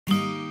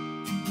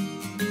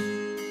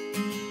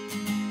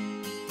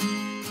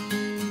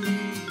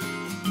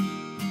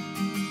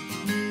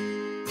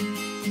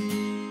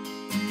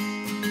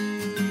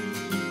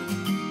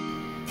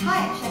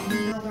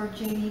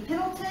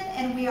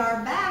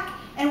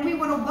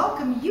to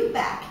welcome you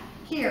back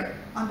here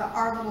on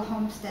our little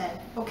homestead,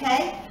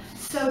 okay?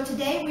 So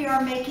today we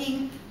are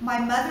making my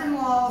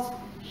mother-in-law's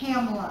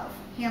ham loaf.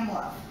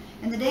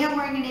 And today I'm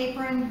wearing an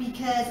apron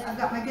because I've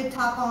got my good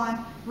top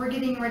on. We're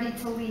getting ready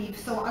to leave.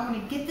 So I'm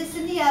going to get this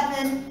in the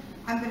oven.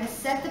 I'm going to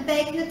set the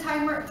bake and the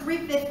timer at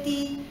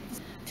 350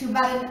 to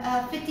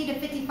about 50 to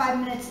 55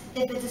 minutes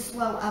if it's a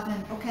slow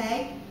oven,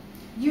 okay?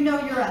 You know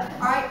your oven.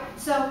 All right,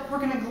 so we're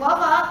going to glove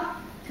up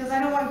because I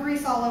don't want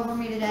grease all over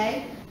me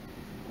today.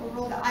 We'll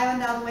roll the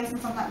island out of the way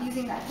since I'm not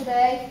using that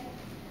today.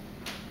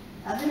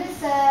 Oven is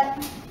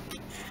set.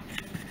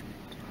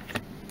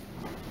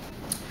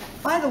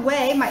 By the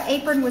way, my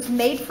apron was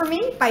made for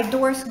me by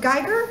Doris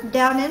Geiger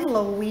down in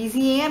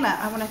Louisiana.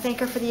 I want to thank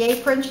her for the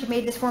apron. She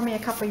made this for me a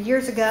couple of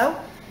years ago.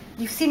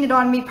 You've seen it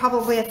on me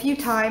probably a few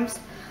times.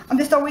 I'm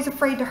just always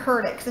afraid to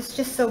hurt it because it's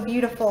just so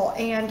beautiful.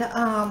 And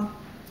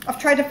I've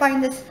tried to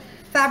find this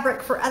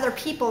fabric for other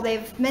people.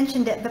 They've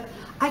mentioned it, but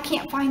I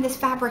can't find this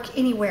fabric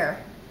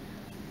anywhere.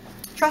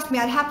 Trust me,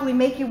 I'd happily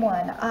make you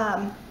one.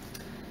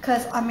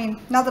 Because, I mean,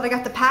 now that I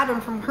got the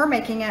pattern from her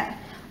making it,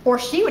 or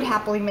she would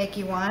happily make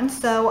you one.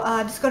 So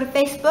just go to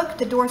Facebook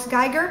to Doris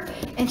Geiger,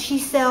 and she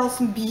sells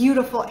some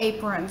beautiful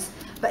aprons.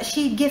 But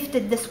she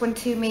gifted this one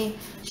to me.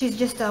 She's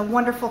just a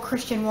wonderful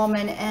Christian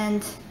woman,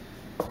 and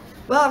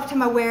well, every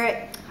time I wear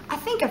it, I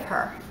think of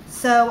her.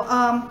 So,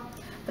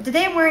 but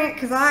today I'm wearing it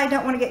because I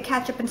don't want to get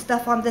ketchup and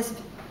stuff on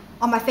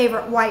my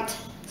favorite white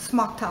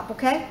smock top,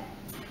 okay?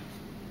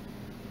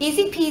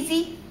 Easy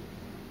peasy.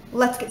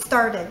 Let's get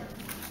started.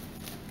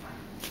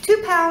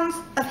 2 pounds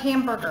of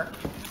hamburger.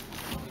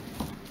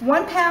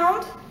 1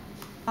 pound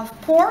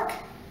of pork.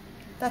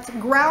 That's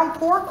ground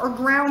pork or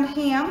ground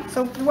ham.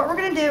 So what we're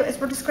going to do is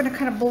we're just going to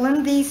kind of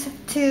blend these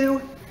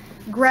two,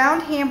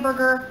 ground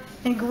hamburger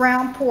and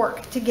ground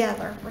pork,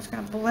 together. We're just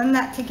going to blend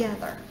that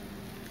together.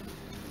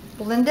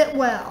 Blend it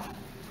well.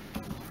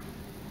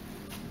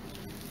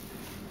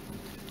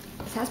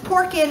 This has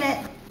pork in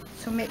it,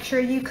 so make sure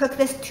you cook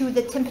this to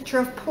the temperature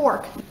of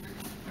pork.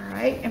 All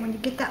right, and when you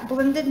get that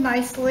blended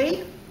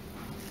nicely,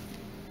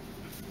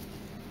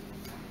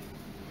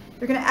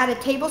 you're going to add a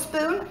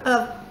tablespoon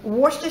of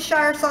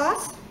Worcestershire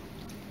sauce,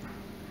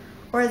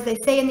 or as they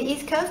say in the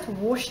East Coast,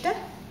 Worcester.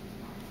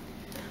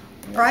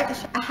 All right,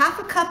 a half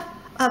a cup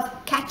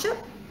of ketchup.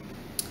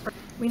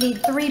 We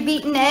need 3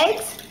 beaten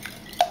eggs.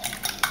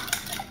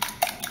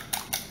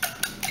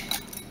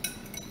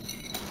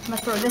 I'm going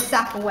to throw this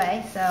sack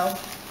away. So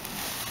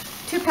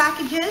 2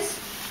 packages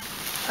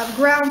of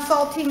ground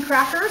saltine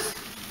crackers.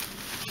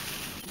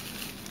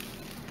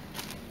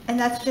 And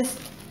that's just,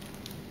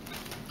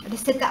 I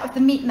just did that with the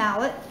meat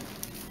mallet.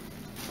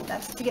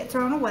 That's to get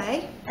thrown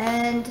away.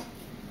 And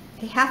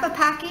a half a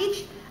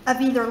package of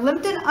either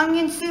Lipton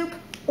onion soup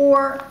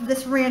or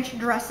this ranch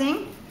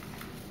dressing.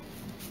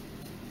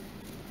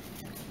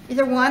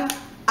 Either one,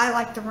 I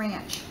like the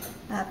ranch.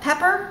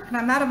 Pepper, and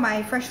I'm out of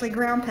my freshly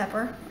ground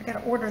pepper. I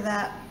gotta order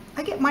that.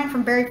 I get mine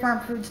from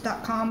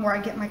berryfarmfoods.com, where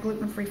I get my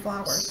gluten-free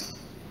flours.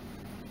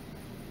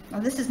 Now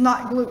this is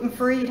not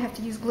gluten-free. You'd have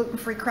to use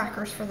gluten-free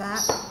crackers for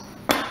that.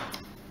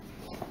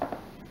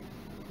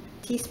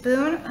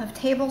 Teaspoon of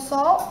table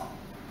salt.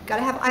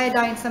 Gotta have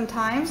iodine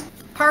sometimes.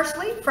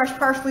 Parsley, fresh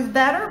parsley is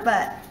better,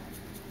 but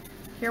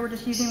here we're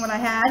just using what I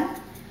had.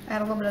 I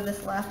had a little bit of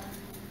this left.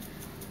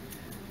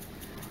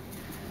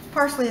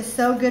 Parsley is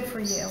so good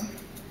for you.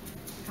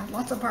 Got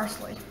lots of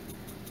parsley.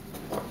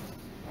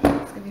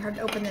 It's gonna be hard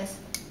to open this.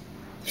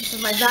 This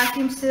is my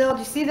vacuum sealed.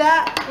 You see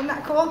that? Isn't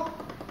that cool?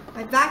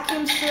 My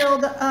vacuum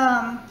sealed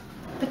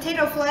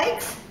potato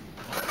flakes.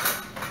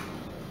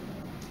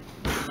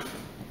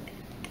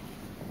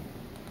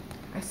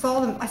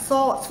 I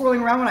saw it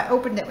swirling around when I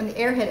opened it when the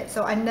air hit it,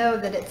 so I know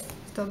that it's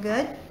still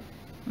good.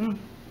 It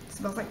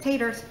smells like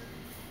taters.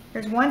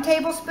 Here's 1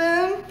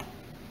 tablespoon,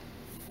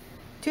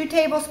 2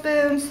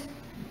 tablespoons,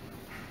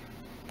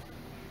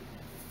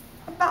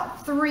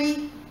 about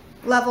 3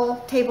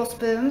 level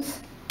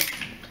tablespoons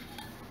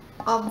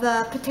of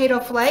the potato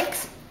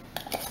flakes.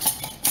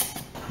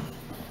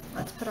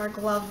 Let's put our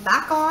glove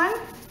back on.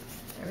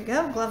 There we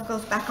go, glove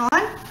goes back on.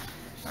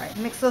 All right,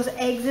 mix those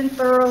eggs in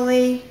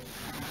thoroughly.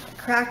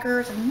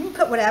 Crackers, and you can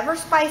put whatever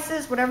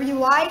spices, whatever you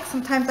like.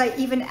 Sometimes I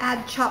even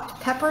add chopped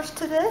peppers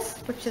to this,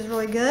 which is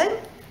really good.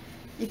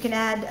 You can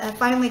add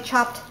finely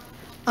chopped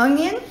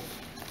onion.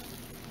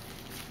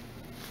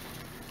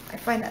 I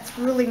find that's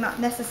really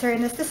not necessary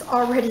in this. This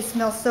already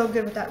smells so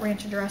good with that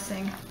ranch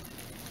dressing.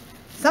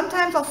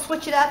 Sometimes I'll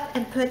switch it up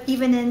and put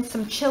even in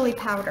some chili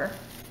powder.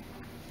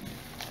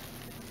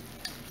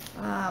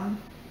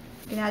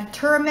 You can add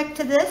turmeric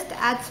to this to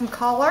add some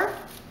color.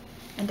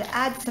 And to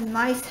add some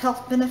nice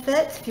health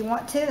benefits, if you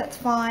want to, that's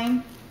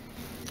fine.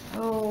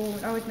 Oh,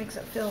 it always makes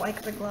it feel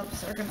like the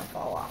gloves are going to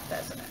fall off,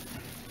 doesn't it?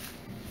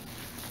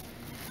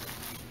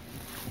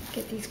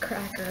 Get these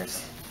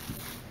crackers,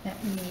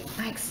 that meat,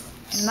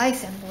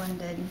 nice and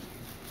blended.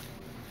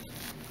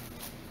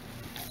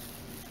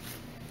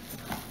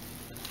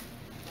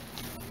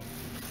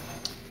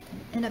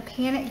 In a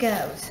pan it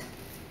goes.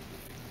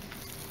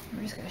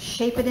 We're just going to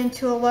shape it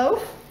into a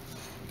loaf.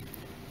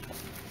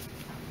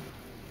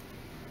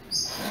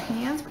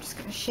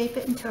 to shape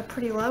it into a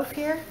pretty loaf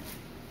here.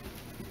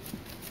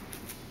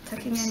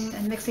 Tucking in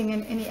and mixing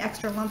in any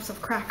extra lumps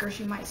of crackers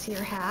you might see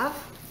or have.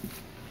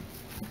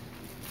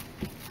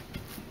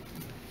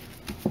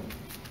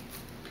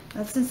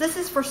 Now, since this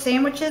is for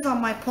sandwiches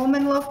on my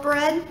Pullman loaf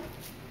bread,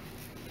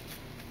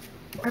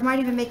 I might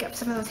even make up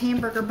some of those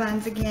hamburger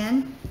buns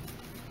again.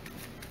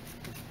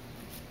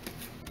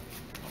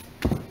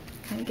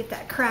 Kind of get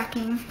that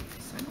cracking,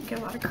 so I don't get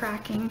a lot of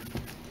cracking.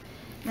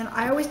 And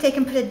I always take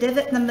and put a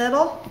divot in the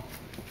middle,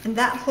 and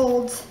that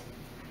holds,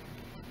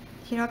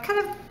 you know, it kind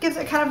of gives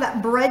it kind of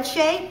that bread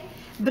shape,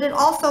 but it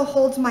also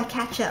holds my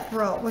ketchup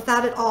roll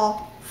without it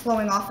all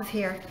flowing off of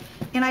here.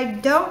 And I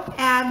don't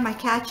add my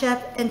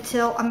ketchup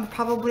until I'm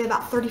probably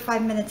about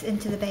 35 minutes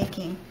into the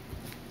baking.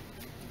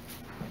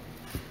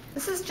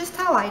 This is just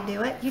how I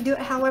do it. You do it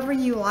however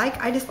you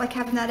like. I just like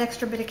having that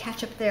extra bit of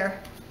ketchup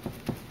there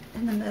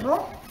in the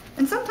middle.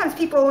 And sometimes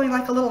people only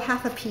like a little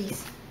half a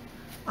piece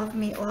of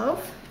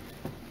meatloaf.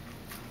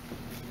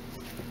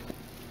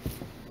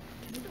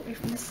 Get it away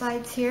from the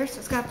sides here, so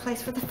it's got a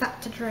place for the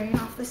fat to drain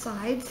off the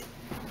sides.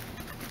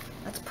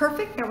 That's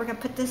perfect. Now we're going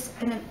to put this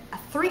in a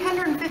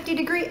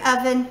 350-degree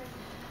oven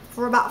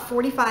for about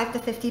 45 to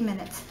 50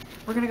 minutes.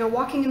 We're going to go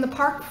walking in the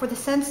park before the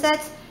sun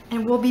sets,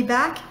 and we'll be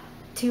back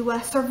to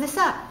serve this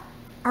up.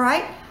 All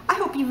right? I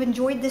hope you've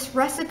enjoyed this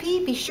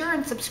recipe. Be sure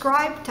and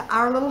subscribe to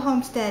Our Little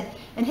Homestead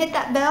and hit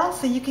that bell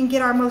so you can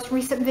get our most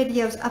recent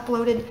videos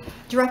uploaded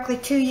directly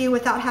to you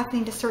without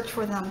having to search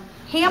for them.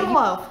 Ham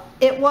loaf,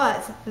 it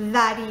was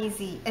that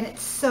easy, and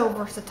it's so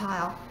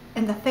versatile.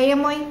 And the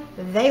family,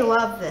 they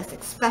love this,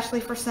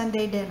 especially for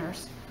Sunday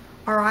dinners.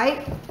 All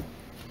right?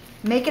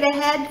 Make it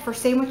ahead for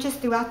sandwiches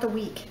throughout the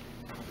week.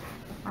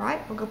 All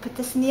right, we'll go put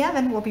this in the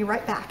oven. We'll be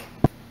right back.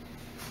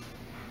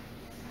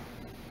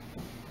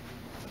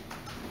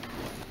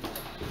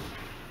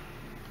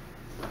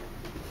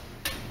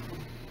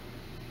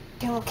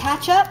 Get a little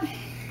ketchup,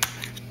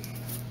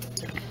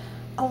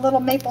 a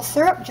little maple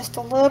syrup, just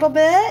a little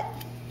bit,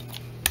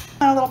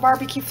 and a little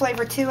barbecue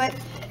flavor to it.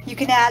 You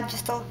can add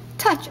just a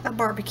touch of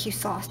barbecue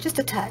sauce, just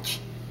a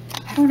touch.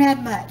 I don't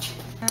add much.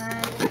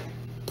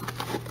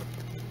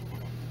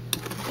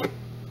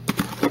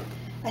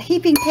 A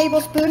heaping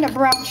tablespoon of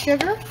brown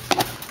sugar.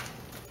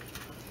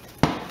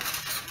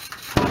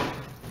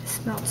 It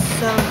smells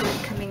so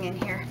good coming in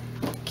here.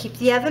 Keep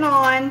the oven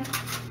on.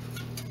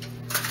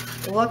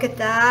 Look at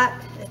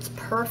that. It's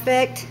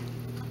perfect.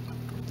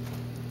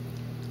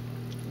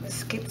 Let's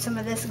scoop some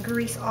of this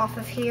grease off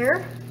of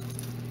here.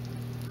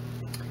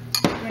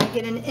 We're going to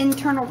get an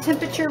internal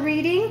temperature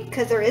reading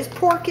because there is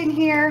pork in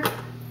here.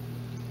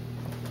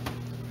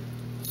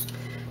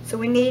 So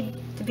we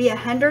need to be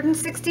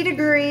 160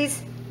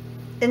 degrees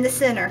in the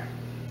center.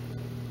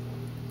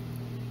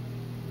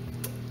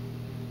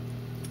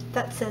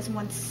 That says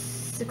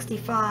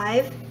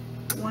 165,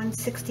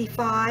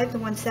 165 to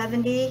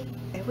 170.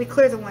 Okay, we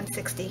clear the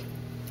 160.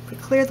 We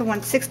clear the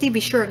 160. Be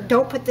sure,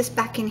 don't put this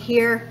back in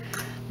here.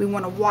 We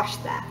want to wash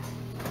that,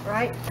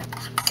 right?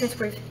 Since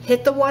we've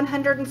hit the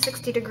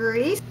 160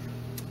 degrees,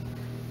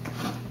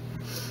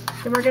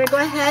 then we're going to go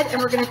ahead and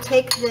we're going to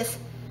take this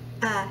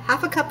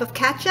half a cup of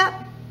ketchup,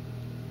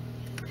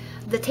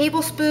 the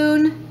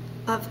tablespoon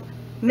of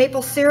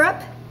maple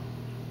syrup,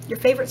 your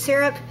favorite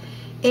syrup,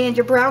 and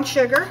your brown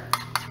sugar.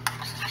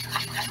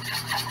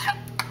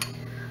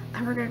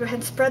 And we're going to go ahead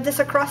and spread this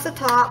across the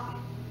top,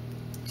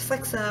 just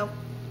like so.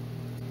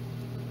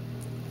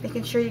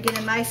 Making sure you get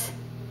a nice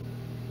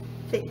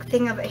thick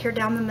thing of it here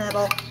down the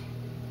middle.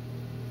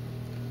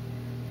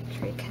 Make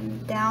sure you come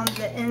down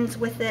the ends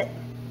with it.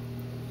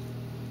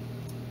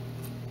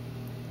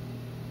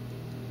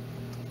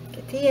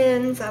 Get the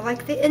ends. I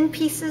like the end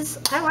pieces.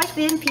 I like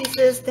the end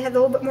pieces. They have a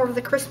little bit more of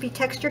the crispy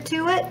texture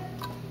to it.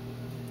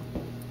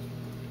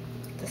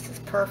 This is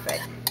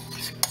perfect.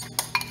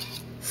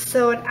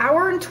 So 1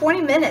 hour and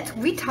 20 minutes.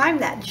 We timed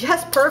that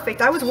just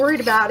perfect. I was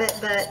worried about it,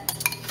 but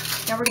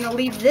now we're going to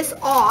leave this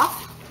off.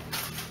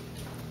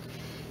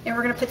 And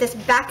we're going to put this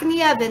back in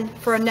the oven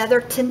for another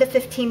 10 to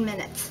 15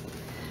 minutes.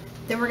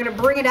 Then we're going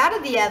to bring it out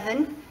of the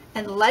oven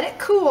and let it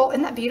cool.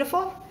 Isn't that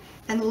beautiful?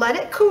 And let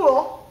it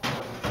cool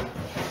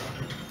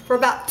for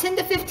about 10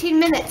 to 15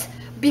 minutes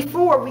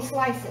before we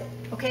slice it.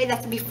 Okay,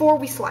 that's before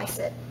we slice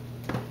it.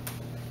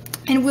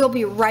 And we'll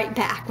be right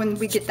back when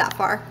we get that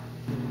far.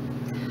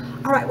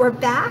 All right, we're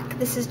back.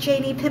 This is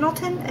Janie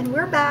Pendleton, and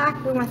we're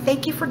back. We want to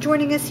thank you for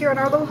joining us here on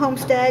Our Little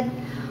Homestead.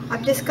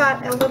 I've just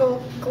got a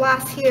little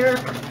glass here,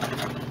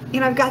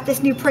 and I've got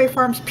this new Prairie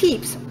Farms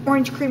Peeps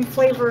orange cream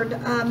flavored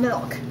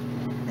milk.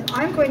 And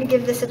I'm going to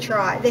give this a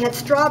try. They had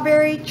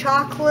strawberry,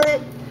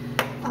 chocolate,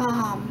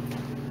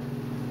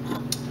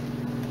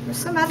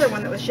 there's some other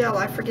one that was yellow.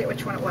 I forget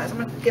which one it was. I'm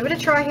going to give it a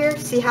try here,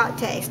 see how it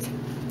tastes.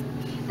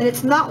 And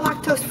it's not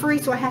lactose free,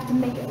 so I have to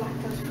make it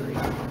lactose free.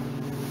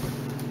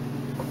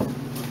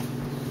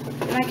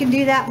 And I can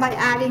do that by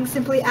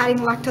simply adding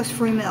lactose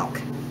free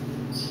milk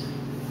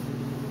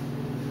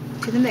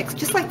to the mix.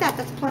 Just like that,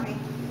 that's plenty.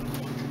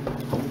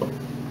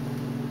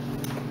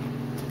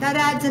 That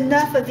adds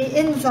enough of the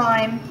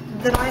enzyme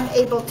that I'm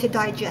able to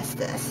digest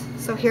this.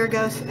 So here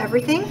goes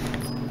everything.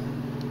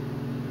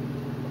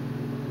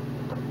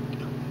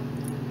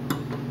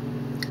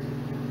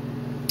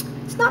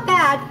 It's not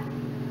bad.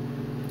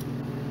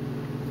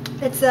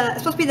 It's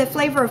supposed to be the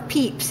flavor of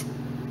Peeps.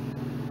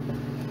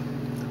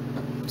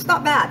 It's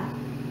not bad.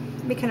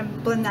 Let me kind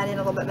of blend that in a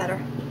little bit better.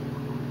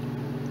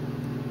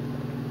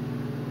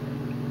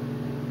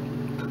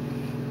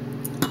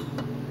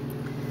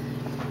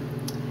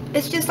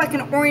 It's just like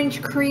an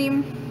orange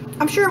cream.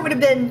 I'm sure it would have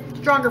been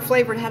stronger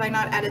flavored had I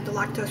not added the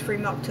lactose-free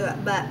milk to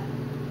it, but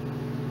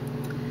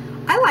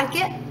I like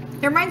it.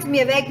 It reminds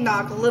me of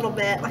eggnog a little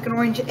bit, like an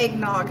orange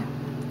eggnog.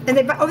 And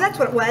they, oh, that's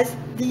what it was.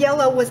 The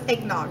yellow was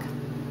eggnog.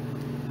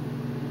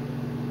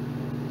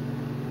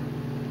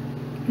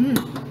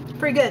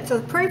 Pretty good.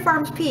 So Prairie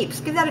Farms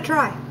Peeps, give that a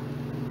try.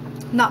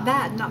 Not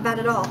bad, not bad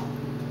at all.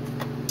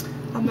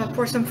 I'm gonna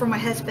pour some for my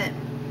husband.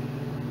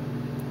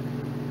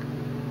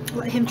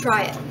 Let him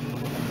try it.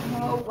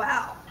 Oh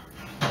wow,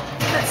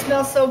 that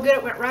smells so good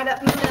it went right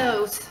up my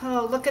nose.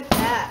 Oh, look at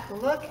that,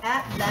 look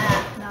at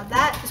that. Now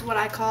that is what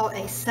I call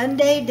a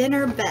Sunday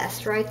dinner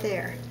best right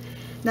there.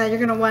 Now you're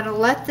gonna want to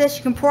let this,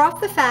 you can pour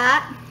off the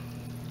fat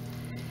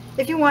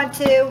if you want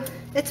to.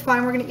 It's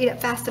fine, we're gonna eat it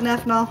fast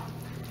enough and I'll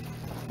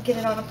get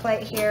it on a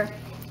plate here.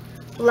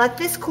 Let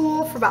this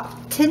cool for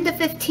about 10 to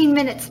 15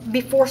 minutes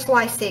before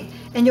slicing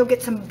and you'll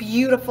get some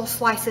beautiful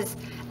slices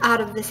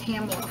out of this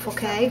ham loaf,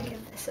 okay?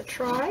 Give this a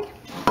try.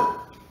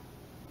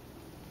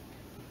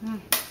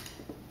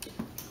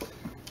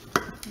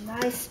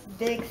 Nice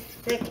big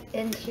thick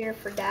end here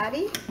for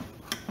Daddy.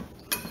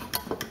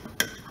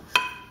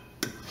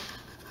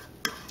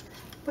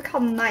 Look how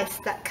nice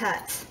that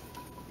cuts.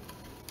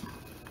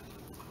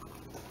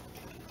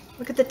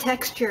 Look at the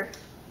texture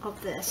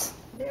of this.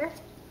 There.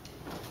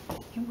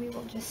 And we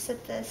will just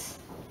sit this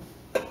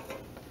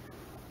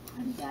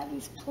on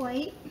Daddy's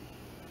plate.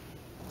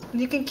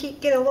 You can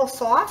get a little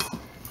sauce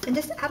and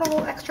just add a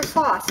little extra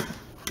sauce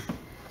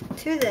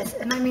to this.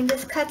 And I mean,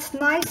 this cuts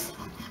nice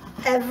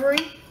every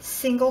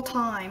single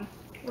time.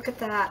 Look at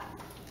that.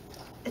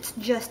 It's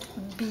just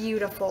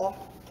beautiful.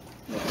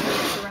 Let me turn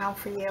this around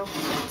for you so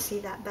you can see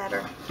that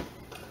better.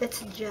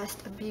 It's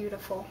just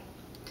beautiful.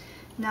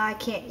 Now I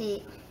can't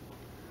eat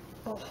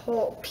a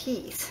whole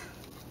piece.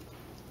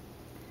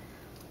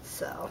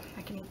 So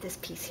I can eat this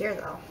piece here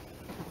though.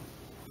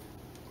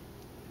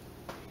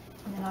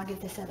 And then I'll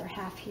give this other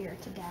half here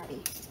to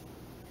Daddy.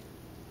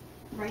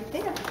 Right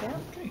there. Yeah,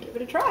 okay. Give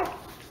it a try.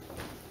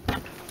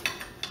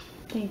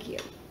 Thank you.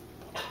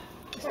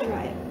 Let's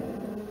try it.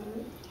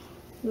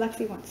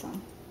 Lexi wants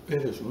some.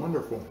 It is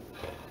wonderful.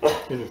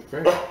 It is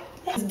great.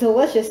 It's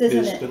delicious,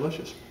 isn't it? It's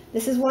delicious.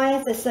 This is why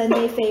it's a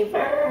Sunday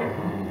favorite.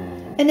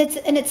 And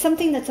it's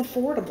something that's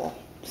affordable.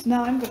 So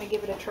now I'm going to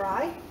give it a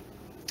try.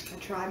 I'll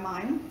try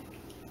mine.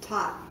 It's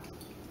hot.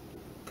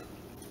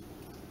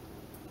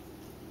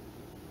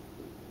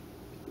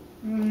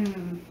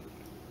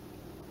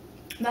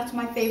 That's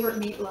my favorite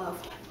meatloaf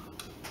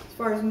as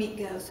far as meat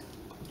goes.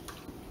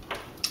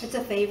 It's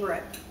a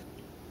favorite.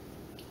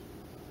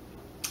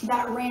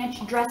 That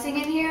ranch dressing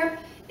in here,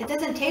 it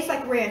doesn't taste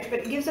like ranch, but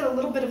it gives it a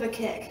little bit of a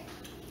kick.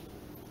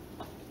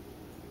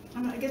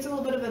 It gives it a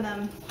little bit of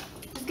an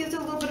just gives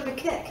it a little bit of a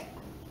kick.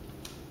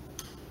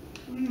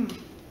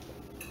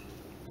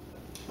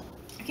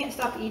 I can't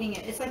stop eating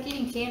it. It's like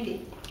eating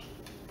candy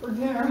for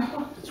dinner.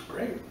 It's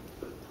great.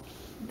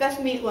 Best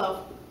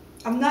meatloaf.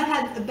 I've not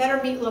had a better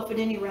meatloaf at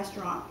any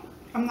restaurant.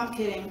 I'm not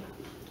kidding.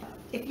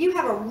 If you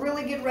have a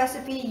really good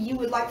recipe you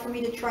would like for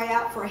me to try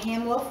out for a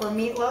ham loaf or a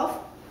meatloaf,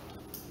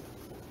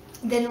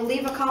 then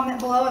leave a comment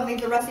below and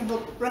leave the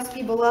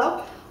recipe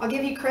below. I'll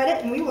give you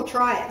credit and we will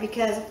try it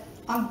because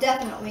I'm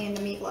definitely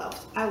into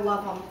meatloafs. I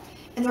love them.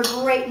 And they're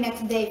great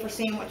next day for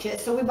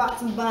sandwiches. So we bought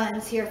some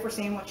buns here for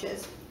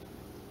sandwiches.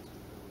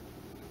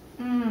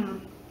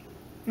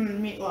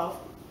 Meatloaf.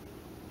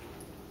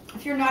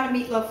 If you're not a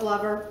meatloaf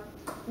lover,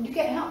 you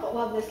can't help but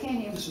love this,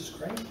 can you? This is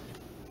great.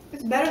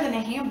 It's better than a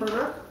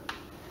hamburger.